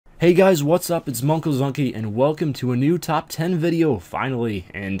Hey guys, what's up? It's munclesonkey and welcome to a new top 10 video, finally.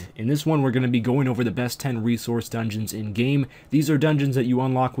 And in this one we're going to be going over the best 10 resource dungeons in game. These are dungeons that you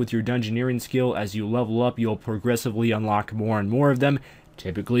unlock with your dungeoneering skill. As you level up, you'll progressively unlock more and more of them.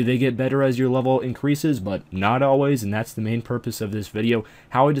 Typically they get better as your level increases, but not always, and that's the main purpose of this video.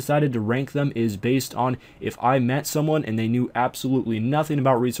 How I decided to rank them is based on if I met someone and they knew absolutely nothing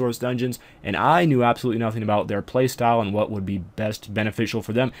about resource dungeons, and I knew absolutely nothing about their playstyle and what would be best beneficial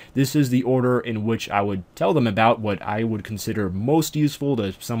for them. This is the order in which I would tell them about what I would consider most useful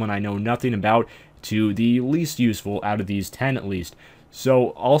to someone I know nothing about, to the least useful out of these 10 at least. So,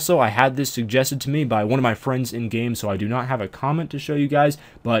 also, I had this suggested to me by one of my friends in-game, so I do not have a comment to show you guys,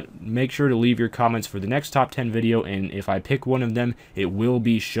 but make sure to leave your comments for the next top 10 video, and if I pick one of them, it will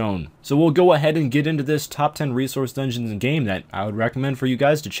be shown. So we'll go ahead and get into this top 10 resource dungeons in game that I would recommend for you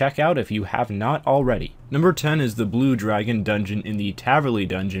guys to check out if you have not already. Number 10 is the Blue Dragon dungeon in the Taverley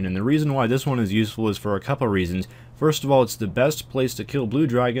dungeon, and the reason why this one is useful is for a couple reasons. First of all, it's the best place to kill blue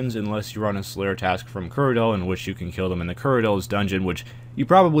dragons unless you're on a Slayer task from Kuradel, in which you can kill them in the Kuradel's dungeon, which you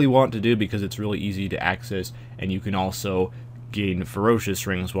probably want to do because it's really easy to access, and you can also gain ferocious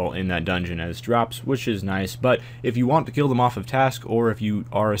rings while in that dungeon as drops, which is nice. But if you want to kill them off of task, or if you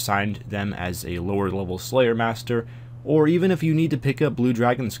are assigned them as a lower level Slayer master, or even if you need to pick up blue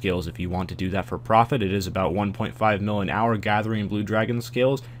dragon scales, if you want to do that for profit, it is about 1.5 mil an hour gathering blue dragon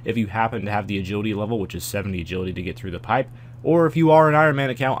scales if you happen to have the agility level, which is 70 agility to get through the pipe. Or if you are an Iron Man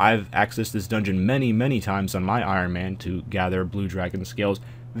account, I've accessed this dungeon many times on my Iron Man to gather blue dragon scales.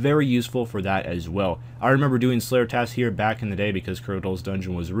 Very useful for that as well. I remember doing Slayer tasks here back in the day because Kuradel's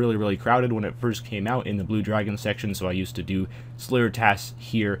dungeon was really crowded when it first came out in the Blue Dragon section, so I used to do Slayer tasks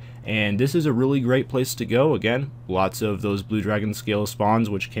here, and this is a really great place to go. Again, lots of those Blue Dragon scale spawns,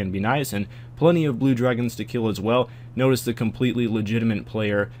 which can be nice, and plenty of blue dragons to kill as well. Notice the completely legitimate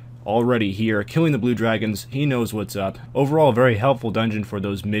player already here, killing the blue dragons. He knows what's up. Overall, a very helpful dungeon for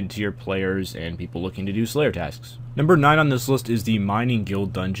those mid-tier players and people looking to do Slayer tasks. Number 9 on this list is the Mining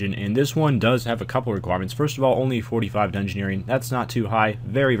Guild dungeon, and this one does have a couple requirements. First of all, only 45 dungeoneering. That's not too high.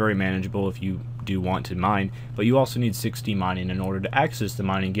 Very manageable if you do want to mine, but you also need 60 mining in order to access the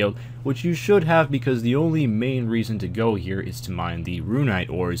Mining Guild, which you should have because the only main reason to go here is to mine the Runite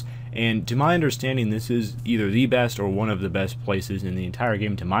ores, and to my understanding this is either the best or one of the best places in the entire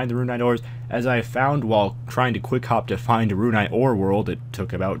game to mine the Runite ores. As I found while trying to quick hop to find a Runite ore world, it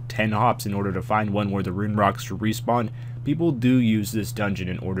took about 10 hops in order to find one where the rune rocks respawn. People do use this dungeon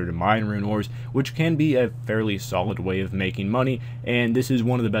in order to mine rune ores, which can be a fairly solid way of making money, and this is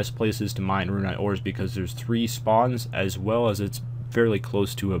one of the best places to mine runite ores because there's 3 spawns as well as it's fairly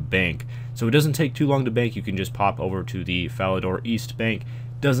close to a bank. So it doesn't take too long to bank. You can just pop over to the Falador East Bank.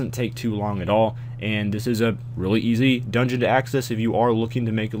 Doesn't take too long at all, and this is a really easy dungeon to access if you are looking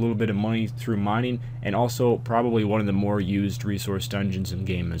to make a little bit of money through mining, and also probably one of the more used resource dungeons in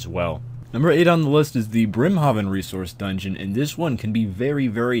game as well. Number 8 on the list is the Brimhaven resource dungeon, and this one can be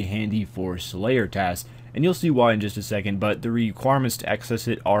very handy for Slayer tasks, and you'll see why in just a second, but the requirements to access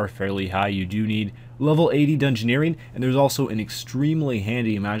it are fairly high. You do need level 80 dungeoneering, and there's also an extremely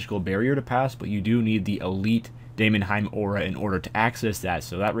handy magical barrier to pass, but you do need the elite Daemonheim aura in order to access that,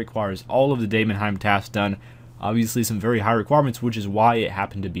 so that requires all of the Daemonheim tasks done. Obviously some very high requirements, which is why it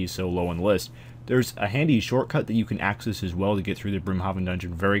happened to be so low on the list. There's a handy shortcut that you can access as well to get through the Brimhaven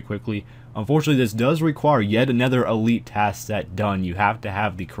dungeon very quickly. Unfortunately, this does require yet another elite task set done. You have to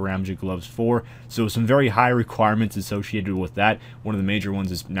have the Karamja gloves for, so some very high requirements associated with that. One of the major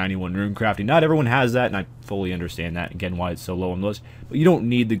ones is 91 rune crafting. Not everyone has that, and I fully understand that, again, why it's so low on the list. But you don't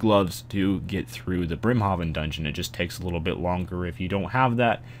need the gloves to get through the Brimhaven dungeon. It just takes a little bit longer if you don't have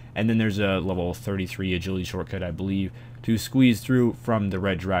that. And then there's a level 33 agility shortcut, I believe, to squeeze through from the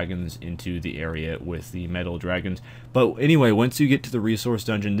red dragons into the area with the metal dragons. But anyway, once you get to the resource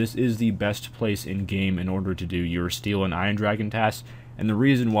dungeon, this is the best place in game in order to do your steel and iron dragon tasks. And the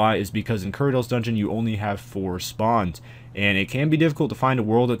reason why is because in Kuradel's dungeon you only have 4 spawns, and it can be difficult to find a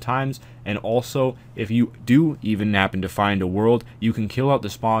world at times, and also if you do even happen to find a world, you can kill out the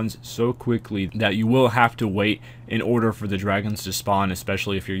spawns so quickly that you will have to wait in order for the dragons to spawn,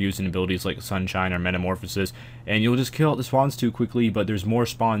 especially if you're using abilities like Sunshine or Metamorphosis, and you'll just kill out the spawns too quickly. But there's more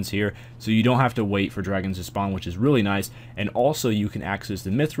spawns here, so you don't have to wait for dragons to spawn, which is really nice. And also you can access the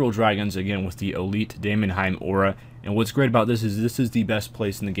Mithril dragons again with the elite Daemonheim aura. And what's great about this is the best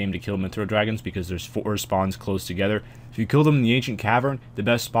place in the game to kill Mithril dragons because there's 4 spawns close together. If you kill them in the Ancient Cavern, the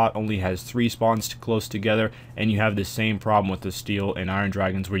best spot only has 3 spawns close together, and you have the same problem with the Steel and Iron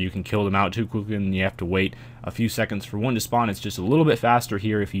dragons where you can kill them out too quickly and you have to wait a few seconds for one to spawn. It's just a little bit faster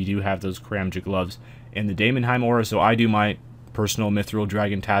here if you do have those Karamja gloves and the Daemonheim aura, so I do my personal Mithril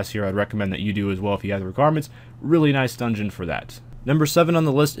Dragon task here. I'd recommend that you do as well if you have the requirements. Really nice dungeon for that. Number 7 on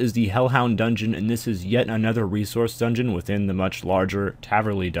the list is the Hellhound Dungeon, and this is yet another resource dungeon within the much larger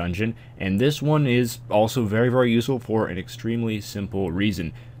Taverley Dungeon, and this one is also very, very useful for an extremely simple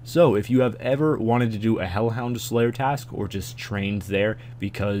reason. So, if you have ever wanted to do a Hellhound Slayer task, or just trained there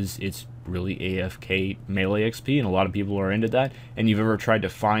because it's really AFK melee XP, and a lot of people are into that, and you've ever tried to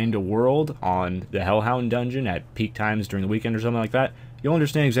find a world on the Hellhound Dungeon at peak times during the weekend or something like that, you'll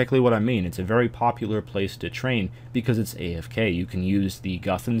understand exactly what I mean. It's a very popular place to train because it's AFK. You can use the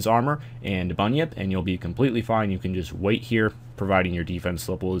Guthan's armor and Bunyip, and you'll be completely fine. You can just wait here, providing your defense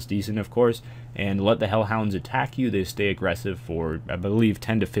level is decent, of course, and let the Hellhounds attack you. They stay aggressive for, I believe,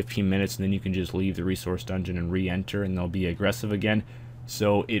 10 to 15 minutes, and then you can just leave the resource dungeon and re-enter, and they'll be aggressive again.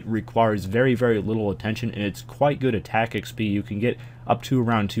 So it requires very, very little attention, and it's quite good attack XP. You can get up to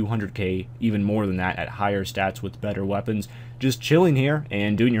around 200k, even more than that, at higher stats with better weapons. Just chilling here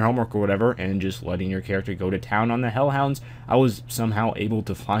and doing your homework or whatever, and just letting your character go to town on the Hellhounds. I was somehow able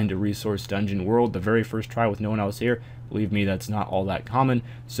to find a resource dungeon world the very first try with no one else here. Believe me, that's not all that common,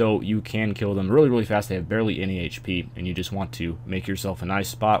 so you can kill them really, really fast. They have barely any HP, and you just want to make yourself a nice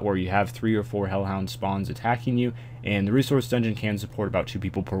spot where you have 3 or 4 Hellhound spawns attacking you, and the resource dungeon can support about 2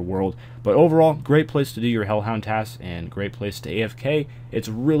 people per world. But overall, great place to do your Hellhound tasks, and great place to AFK. It's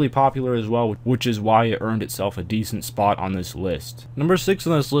really popular as well, which is why it earned itself a decent spot on this list. Number 6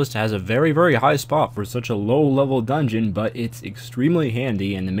 on this list has a very, very high spot for such a low-level dungeon, but it's extremely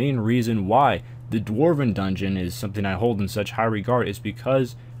handy, and the main reason why the Dwarven Dungeon is something I hold in such high regard is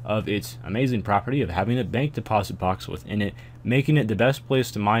because of its amazing property of having a bank deposit box within it, making it the best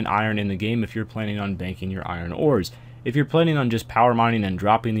place to mine iron in the game if you're planning on banking your iron ores. If you're planning on just power mining and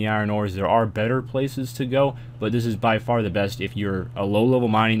dropping the iron ores, there are better places to go, but this is by far the best if you're a low-level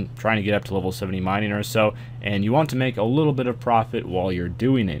mining, trying to get up to level 70 mining or so, and you want to make a little bit of profit while you're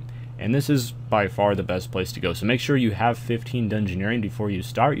doing it. And this is by far the best place to go. So make sure you have 15 dungeoneering before you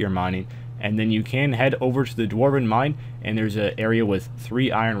start your mining, and then you can head over to the Dwarven Mine, and there's an area with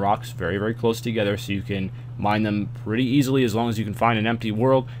 3 iron rocks very, very close together, so you can mine them pretty easily as long as you can find an empty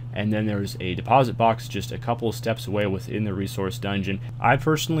world. And then there's a deposit box just a couple steps away within the resource dungeon. I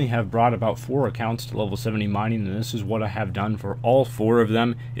personally have brought about 4 accounts to level 70 mining, and this is what I have done for all 4 of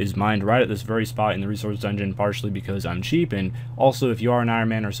them, is mined right at this very spot in the resource dungeon, partially because I'm cheap, and also if you are an Iron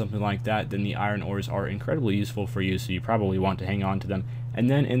Man or something like that, then the iron ores are incredibly useful for you, so you probably want to hang on to them. And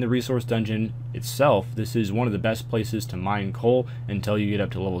then in the resource dungeon itself, this is one of the best places to mine coal until you get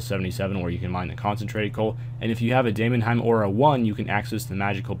up to level 77, where you can mine the concentrated coal. And if you have a Daemonheim Aura 1, you can access the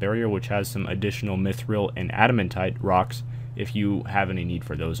magical barrier, which has some additional mithril and adamantite rocks if you have any need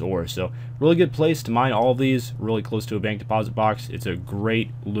for those ores. So really good place to mine all of these, really close to a bank deposit box. It's a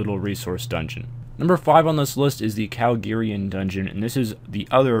great little resource dungeon. Number 5 on this list is the Calgarian Dungeon, and this is the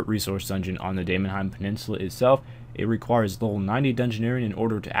other resource dungeon on the Daemonheim Peninsula itself. It requires level 90 Dungeoneering in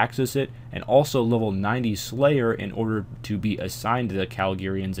order to access it, and also level 90 Slayer in order to be assigned to the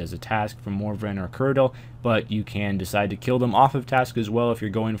Calgarians as a task from Morven or Curdle, but you can decide to kill them off of task as well if you're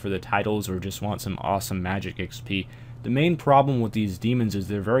going for the titles or just want some awesome magic XP. The main problem with these demons is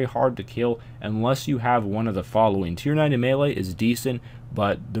they're very hard to kill unless you have one of the following. Tier 9 in melee is decent,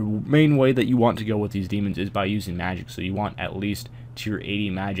 but the main way that you want to go with these demons is by using magic, so you want at least tier 80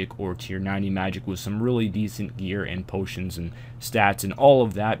 magic or tier 90 magic with some really decent gear and potions and stats and all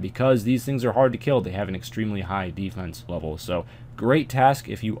of that, because these things are hard to kill. They have an extremely high defense level, so great task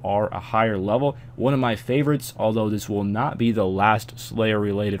if you are a higher level. One of my favorites, although this will not be the last Slayer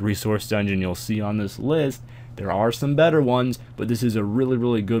related resource dungeon you'll see on this list. There are some better ones, but this is a really,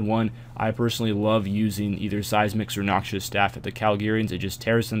 really good one. I personally love using either Seismics or Noxious Staff at the Calgarians. It just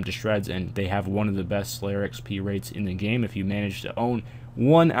tears them to shreds, and they have one of the best Slayer XP rates in the game if you manage to own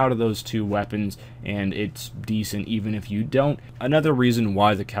one out of those 2 weapons, and it's decent even if you don't. Another reason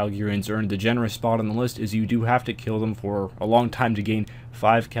why the Calgarians earned the generous spot on the list is you do have to kill them for a long time to gain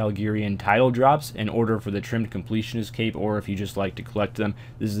 5 Calgarian title drops in order for the Trimmed Completionist cape, or if you just like to collect them.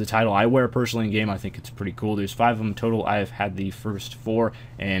 This is the title I wear personally in game. I think it's pretty cool. There's 5 of them total. I have had the first 4,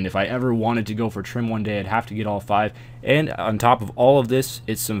 and if I ever wanted to go for trim one day, I'd have to get all 5. And on top of all of this,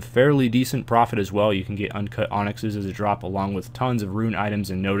 it's some fairly decent profit as well. You can get uncut onyxes as a drop along with tons of rune items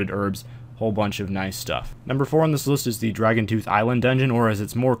and noted herbs. whole bunch of nice stuff. Number 4 on this list is the Dragontooth Island dungeon, or as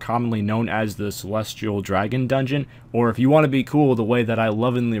it's more commonly known as the Celestial Dragon dungeon, or if you want to be cool, the way that I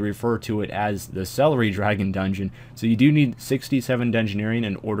lovingly refer to it as the Celery Dragon dungeon. So you do need 67 Dungeoneering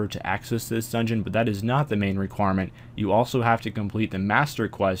in order to access this dungeon, but that is not the main requirement. You also have to complete the Master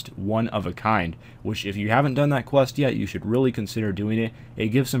Quest, One of a Kind, which if you haven't done that quest yet, you should really consider doing it. It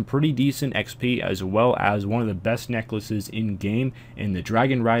gives some pretty decent XP, as well as one of the best necklaces in game in the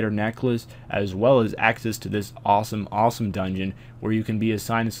Dragon Rider necklace, as well as access to this awesome dungeon where you can be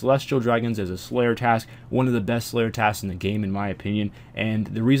assigned celestial dragons as a slayer task, one of the best slayer tasks in the game in my opinion. And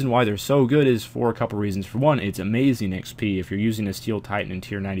the reason why they're so good is for a couple reasons. For one, it's amazing XP. If you're using a Steel Titan in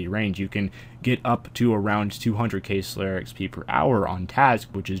tier 90 range, you can get up to around 200k slayer XP per hour on task,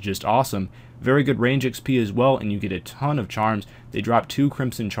 which is just awesome. Very good range XP as well, and you get a ton of charms. They drop 2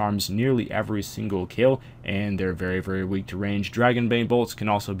 Crimson Charms nearly every single kill, and they're very weak to range. Dragonbane bolts can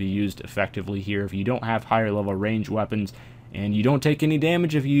also be used effectively here if you don't have higher level range weapons, and you don't take any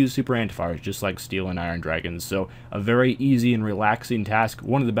damage if you use super antifires, just like Steel and Iron Dragons. So a very easy and relaxing task,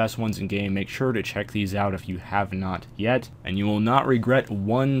 one of the best ones in game. Make sure to check these out if you have not yet, and you will not regret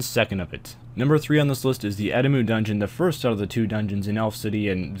 1 second of it. Number 3 on this list is the Edamu dungeon, the first out of the 2 dungeons in Elf City,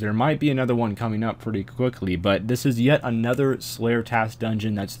 and there might be another one coming up pretty quickly, but this is yet another Slayer task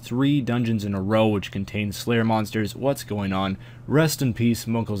dungeon. That's 3 dungeons in a row which contain Slayer monsters. What's going on? Rest in peace,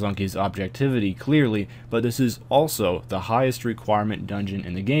 munclesonkey's objectivity, clearly, but this is also the highest requirement dungeon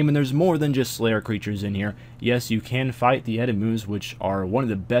in the game, and there's more than just Slayer creatures in here. Yes, you can fight the Edamus, which are one of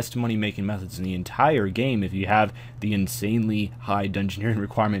the best money-making methods in the entire game if you have the insanely high dungeoneering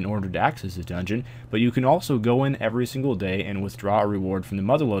requirement in order to access the dungeon, but you can also go in every single day and withdraw a reward from the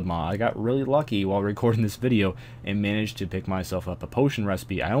Motherlode Maw. I got really lucky while recording this video and managed to pick myself up a potion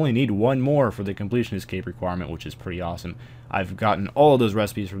recipe. I only need 1 more for the completion escape requirement, which is pretty awesome. I've gotten all of those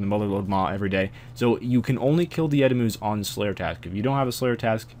recipes from the Motherlode Maw every day, so you can only kill the Edamus on Slayer task. If you don't have a Slayer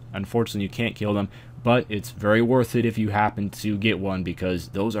task, unfortunately you can't kill them, but it's very worth it if you happen to get one, because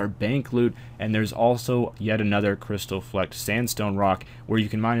those are bank loot. And there's also yet another crystal flecked sandstone rock where you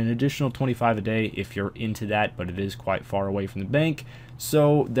can mine an additional 25 a day if you're into that, but it is quite far away from the bank,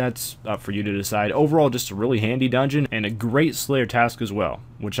 so that's up for you to decide. Overall, just a really handy dungeon and a great Slayer task as well,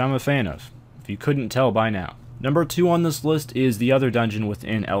 which I'm a fan of, if you couldn't tell by now. Number 2 on this list is the other dungeon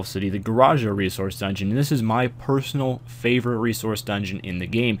within Elf City, the Garaja resource dungeon, and this is my personal favorite resource dungeon in the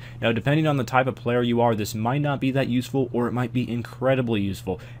game. Now, depending on the type of player you are, this might not be that useful, or it might be incredibly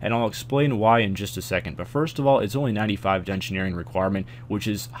useful, and I'll explain why in just a second. But first of all, it's only 95 dungeoneering requirement, which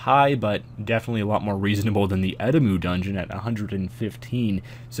is high, but definitely a lot more reasonable than the Edamu dungeon at 115.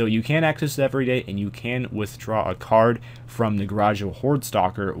 So you can access it every day, and you can withdraw a card from the Garaja Horde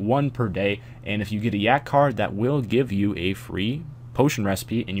Stalker, 1 per day, and if you get a Yak card, that will give you a free potion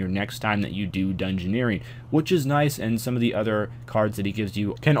recipe in your next time that you do dungeoneering, which is nice, and some of the other cards that he gives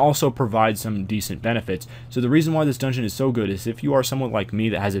you can also provide some decent benefits. So the reason why this dungeon is so good is if you are someone like me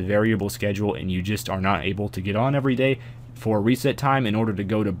that has a variable schedule and you just are not able to get on every day for reset time in order to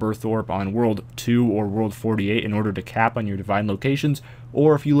go to Birthorpe on World 2 or World 48 in order to cap on your divine locations,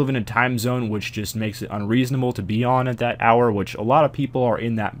 or if you live in a time zone which just makes it unreasonable to be on at that hour, which a lot of people are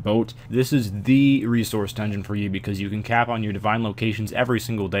in that boat, this is the resource dungeon for you, because you can cap on your divine locations every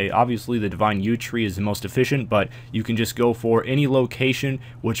single day. Obviously the divine U tree is the most efficient, but you can just go for any location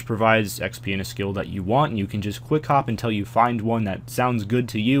which provides XP and a skill that you want, and you can just quick hop until you find one that sounds good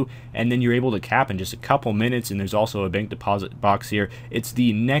to you, and then you're able to cap in just a couple minutes. And there's also a bank deposit box here. It's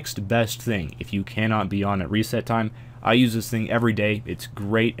the next best thing if you cannot be on at reset time. I use this thing every day. It's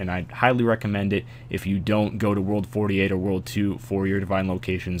great, and I highly recommend it if you don't go to World 48 or World 2 for your divine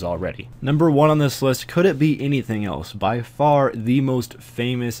locations already. Number 1 on this list, could it be anything else? By far the most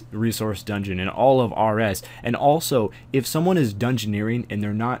famous resource dungeon in all of RS. And also, if someone is dungeoneering and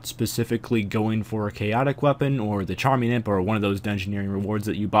they're not specifically going for a chaotic weapon or the charming imp or one of those dungeoneering rewards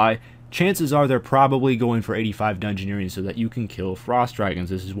that you buy, chances are they're probably going for 85 dungeoneering so that you can kill frost dragons.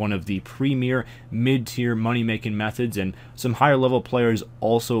 This is one of the premier mid-tier money-making methods, and some higher level players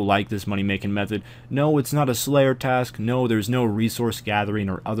also like this money-making method. No, it's not a Slayer task. No, there's no resource gathering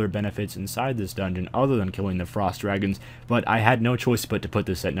or other benefits inside this dungeon other than killing the frost dragons, but I had no choice but to put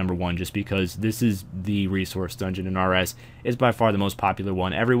this at number 1 just because this is the resource dungeon in RS. It's by far the most popular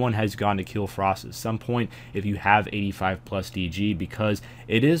one. Everyone has gone to kill frost at some point if you have 85 plus DG, because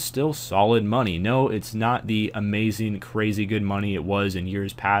it is still solid money. No, it's not the amazing, crazy good money it was in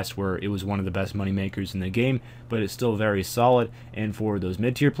years past where it was one of the best money makers in the game, but it's still very solid. And for those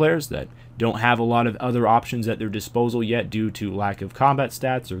mid-tier players that don't have a lot of other options at their disposal yet due to lack of combat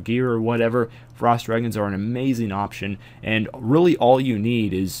stats or gear or whatever, Frost Dragons are an amazing option, and really all you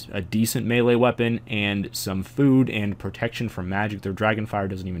need is a decent melee weapon and some food and protection from magic. Their Dragonfire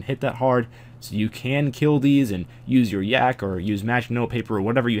doesn't even hit that hard, so you can kill these and use your yak or use magic notepaper or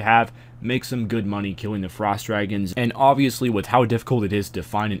whatever you have, make some good money killing the Frost Dragons. And obviously with how difficult it is to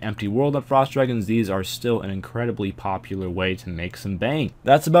find an empty world on Frost Dragons, these are still an incredibly popular way to make some bang.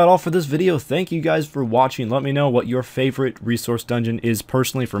 That's about all for this video. Thank you guys for watching. Let me know what your favorite resource dungeon is.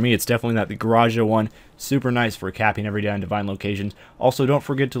 Personally, for me, it's definitely that the Garage one. Super nice for capping every day on divine locations. Also, don't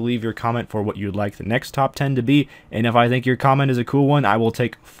forget to leave your comment for what you'd like the next top 10 to be, and if I think your comment is a cool one, I will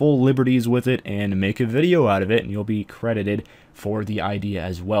take full liberties with it and make a video out of it, and you'll be credited for the idea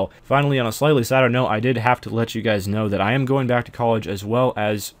as well. Finally, on a slightly sadder note, I did have to let you guys know that I am going back to college, as well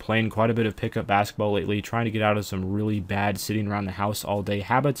as playing quite a bit of pickup basketball lately, trying to get out of some really bad sitting around the house all day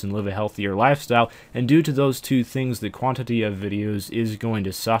habits and live a healthier lifestyle. And due to those two things, the quantity of videos is going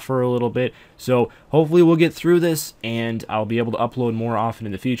to suffer a little bit. So hopefully we'll get through this and I'll be able to upload more often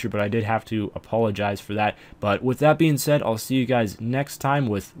in the future, but I did have to apologize for that. But with that being said, I'll see you guys next time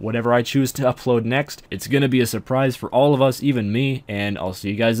with whatever I choose to upload next. It's going to be a surprise for all of us, even me, and I'll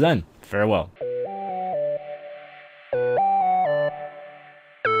see you guys then. Farewell.